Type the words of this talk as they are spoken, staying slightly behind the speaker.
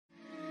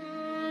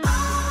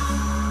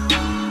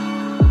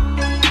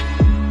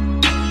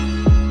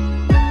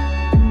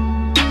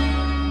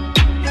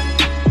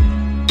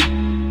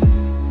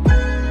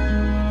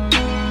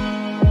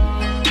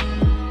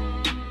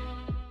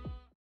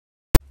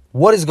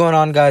What is going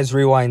on, guys?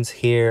 Rewinds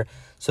here.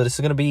 So this is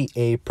going to be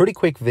a pretty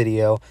quick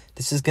video.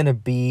 This is going to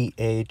be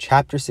a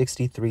chapter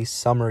 63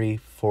 summary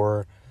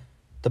for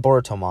the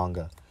Boruto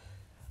manga.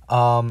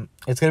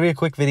 It's going to be a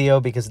quick video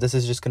because this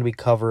is just going to be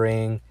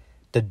covering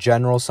the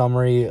general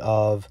summary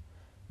of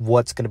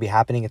what's going to be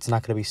happening. It's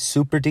not going to be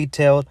super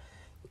detailed.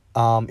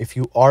 If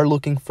you are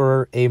looking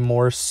for a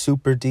more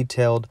super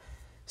detailed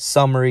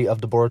summary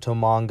of the Boruto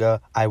manga,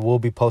 I will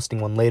be posting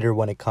one later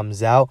when it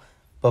comes out.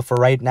 But for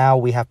right now,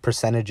 we have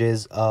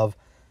percentages of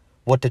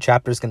what the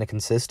chapter is going to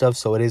consist of.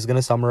 So it is going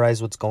to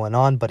summarize what's going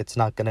on, but it's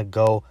not going to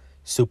go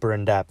super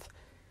in depth.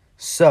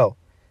 So,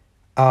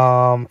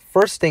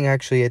 first thing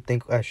actually I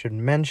think I should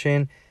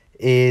mention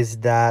is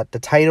that the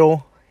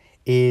title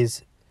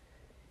is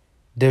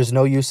There's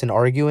No Use in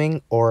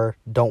Arguing or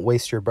Don't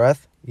Waste Your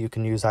Breath. You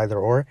can use either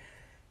or.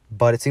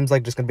 But it seems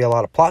like there's going to be a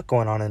lot of plot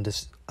going on in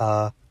this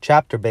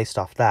chapter based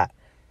off that.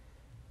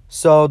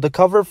 So the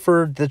cover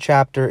for the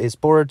chapter is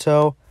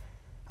Boruto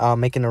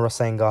making a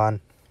Rasengan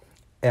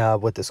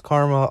with this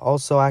karma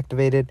also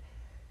activated.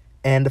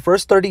 And the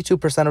first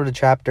 32% of the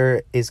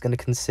chapter is going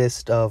to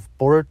consist of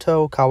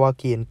Boruto,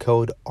 Kawaki, and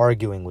Code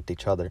arguing with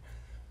each other.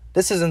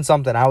 This isn't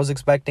something I was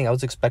expecting. I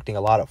was expecting a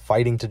lot of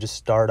fighting to just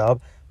start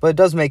up. But it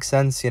does make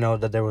sense,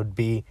 that there would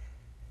be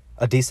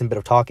a decent bit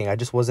of talking. I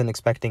just wasn't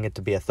expecting it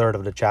to be a third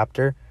of the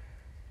chapter.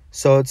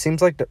 So it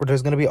seems like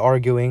there's going to be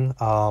arguing.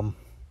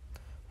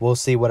 We'll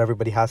see what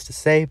everybody has to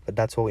say, but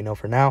that's what we know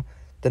for now.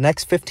 The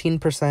next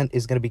 15%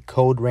 is going to be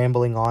Code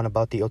rambling on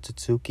about the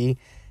Otsutsuki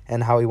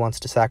and how he wants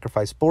to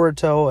sacrifice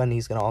Boruto, and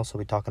he's going to also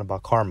be talking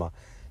about karma.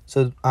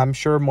 So I'm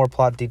sure more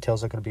plot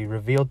details are going to be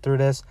revealed through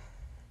this,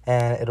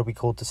 and it'll be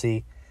cool to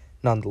see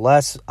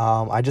nonetheless.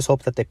 I just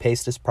hope that they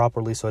pace this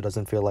properly so it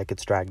doesn't feel like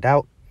it's dragged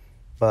out,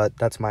 but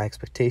that's my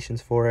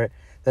expectations for it.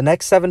 The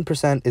next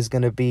 7% is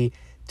going to be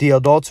the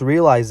adults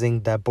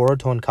realizing that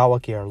Boruto and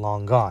Kawaki are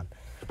long gone.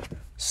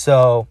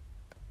 So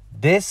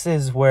this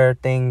is where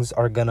things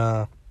are going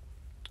to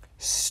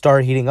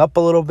start heating up a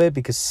little bit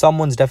because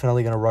someone's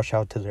definitely going to rush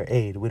out to their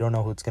aid. We don't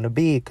know who it's going to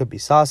be. It could be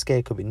Sasuke,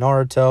 it could be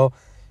Naruto,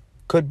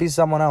 could be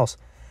someone else.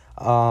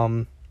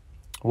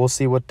 We'll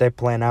see what they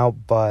plan out,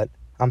 but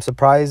I'm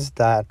surprised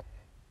that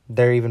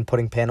they're even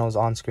putting panels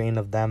on screen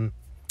of them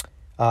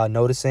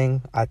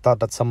noticing. I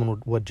thought that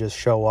someone would just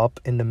show up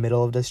in the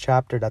middle of this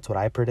chapter. That's what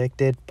I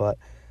predicted, but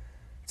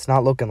it's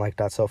not looking like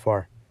that so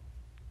far.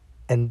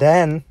 And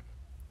then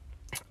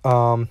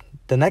the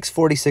next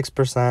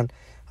 46%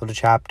 of the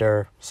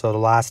chapter, so the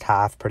last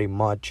half pretty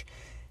much,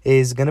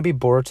 is going to be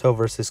Boruto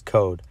versus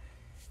Code.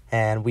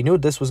 And we knew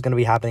this was going to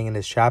be happening in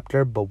this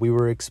chapter, but we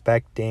were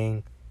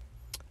expecting,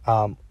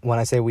 when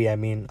I say we, I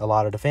mean a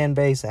lot of the fan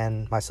base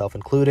and myself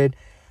included,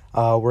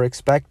 we're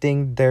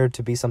expecting there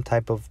to be some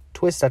type of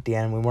twist at the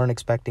end. We weren't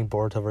expecting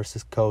Boruto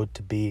versus Code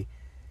to be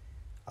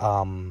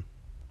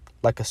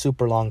like a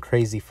super long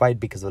crazy fight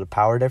because of the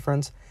power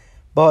difference.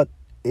 But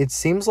it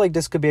seems like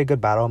this could be a good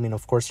battle. I mean,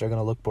 of course, they're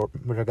gonna have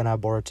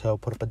Boruto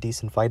put up a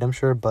decent fight, I'm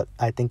sure, but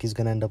I think he's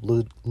gonna end up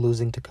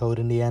losing to Code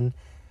in the end.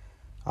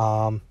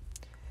 But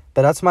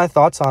that's my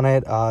thoughts on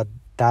it.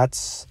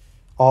 That's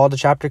all the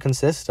chapter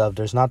consists of.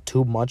 There's not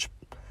too much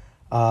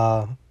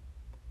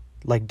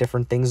like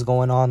different things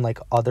going on like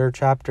other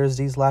chapters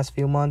these last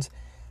few months.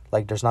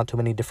 Like there's not too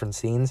many different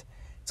scenes.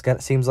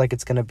 Seems like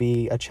it's gonna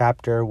be a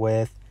chapter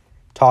with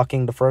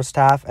talking the first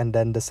half, and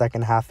then the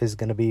second half is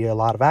gonna be a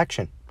lot of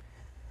action.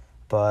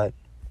 But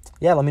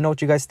yeah, let me know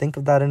what you guys think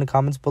of that in the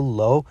comments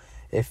below.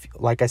 If,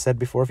 like I said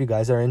before, if you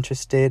guys are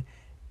interested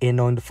in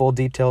knowing the full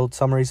detailed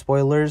summary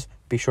spoilers,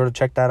 be sure to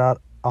check that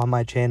out on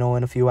my channel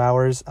in a few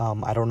hours.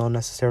 I don't know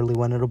necessarily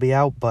when it'll be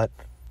out, but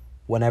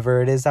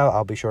whenever it is out,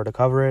 I'll be sure to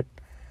cover it.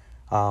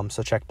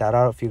 So check that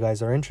out if you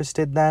guys are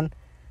interested then.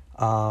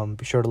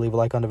 Be sure to leave a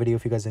like on the video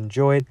if you guys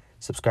enjoyed.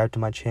 Subscribe to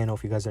my channel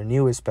if you guys are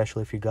new,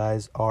 especially if you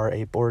guys are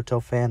a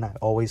Boruto fan. I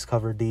always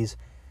cover these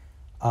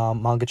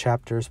manga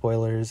chapter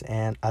spoilers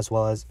and as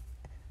well as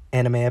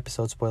anime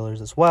episode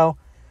spoilers as well.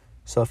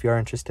 So if you are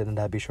interested in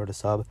that, be sure to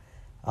sub.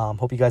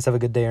 Hope you guys have a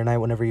good day or night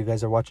whenever you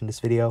guys are watching this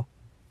video.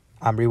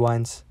 I'm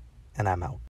Rewinds, and I'm out.